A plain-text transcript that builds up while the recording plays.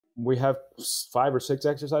We have 5 or 6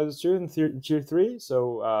 exercises too in tier 3.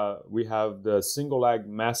 So we have the single leg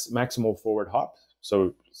maximal forward hop.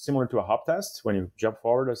 So similar to a hop test, when you jump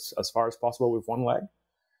forward as far as possible with one leg.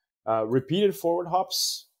 Repeated forward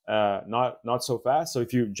hops, not so fast. So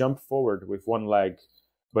if you jump forward with one leg,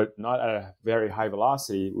 but not at a very high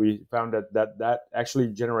velocity, we found that actually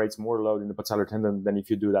generates more load in the patellar tendon than if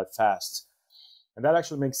you do that fast. And that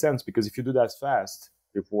actually makes sense, because if you do that fast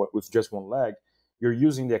with just one leg, you're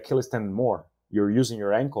using the Achilles tendon more. You're using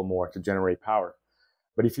your ankle more to generate power.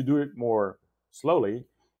 But if you do it more slowly,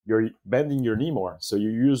 you're bending your knee more, so you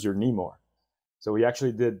use your knee more. So we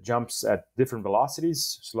actually did jumps at different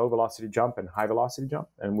velocities, slow velocity jump and high velocity jump.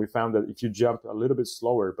 And we found that if you jump a little bit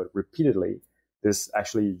slower, but repeatedly, this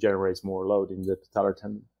actually generates more load in the patellar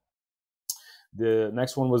tendon. The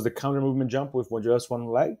next one was the counter movement jump with just one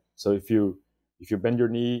leg. So if you bend your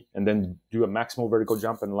knee and then do a maximal vertical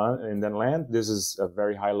jump and then land, this is a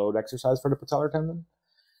very high load exercise for the patellar tendon.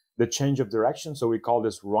 The change of direction, so we call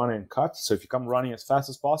this run and cut. So if you come running as fast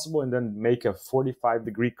as possible and then make a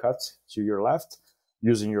 45-degree cut to your left,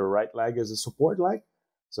 using your right leg as a support leg.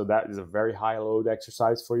 So that is a very high load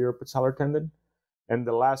exercise for your patellar tendon. And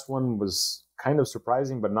the last one was kind of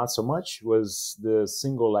surprising, but not so much, was the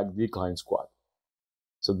single leg decline squat.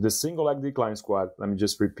 So the single leg decline squat, let me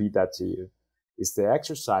just repeat that to you, is the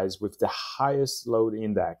exercise with the highest load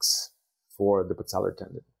index for the patellar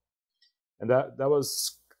tendon. And that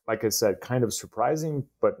was, like I said, kind of surprising,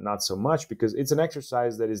 but not so much, because it's an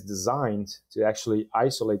exercise that is designed to actually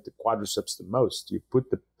isolate the quadriceps the most. You put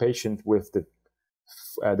the patient with the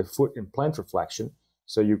foot in plantar flexion,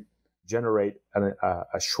 so you generate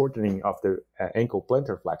a shortening of the ankle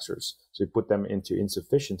plantar flexors. So you put them into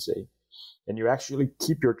insufficiency. And you actually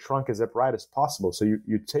keep your trunk as upright as possible. So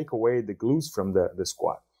you take away the glutes from the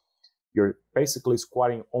squat. You're basically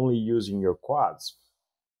squatting only using your quads.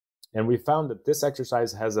 And we found that this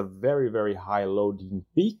exercise has a very, very high loading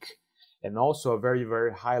peak and also a very,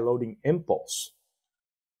 very high loading impulse.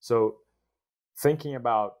 So thinking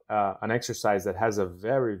about an exercise that has a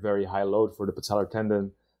very, very high load for the patellar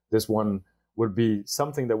tendon, this one would be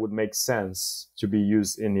something that would make sense to be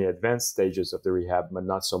used in the advanced stages of the rehab, but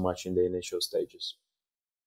not so much in the initial stages.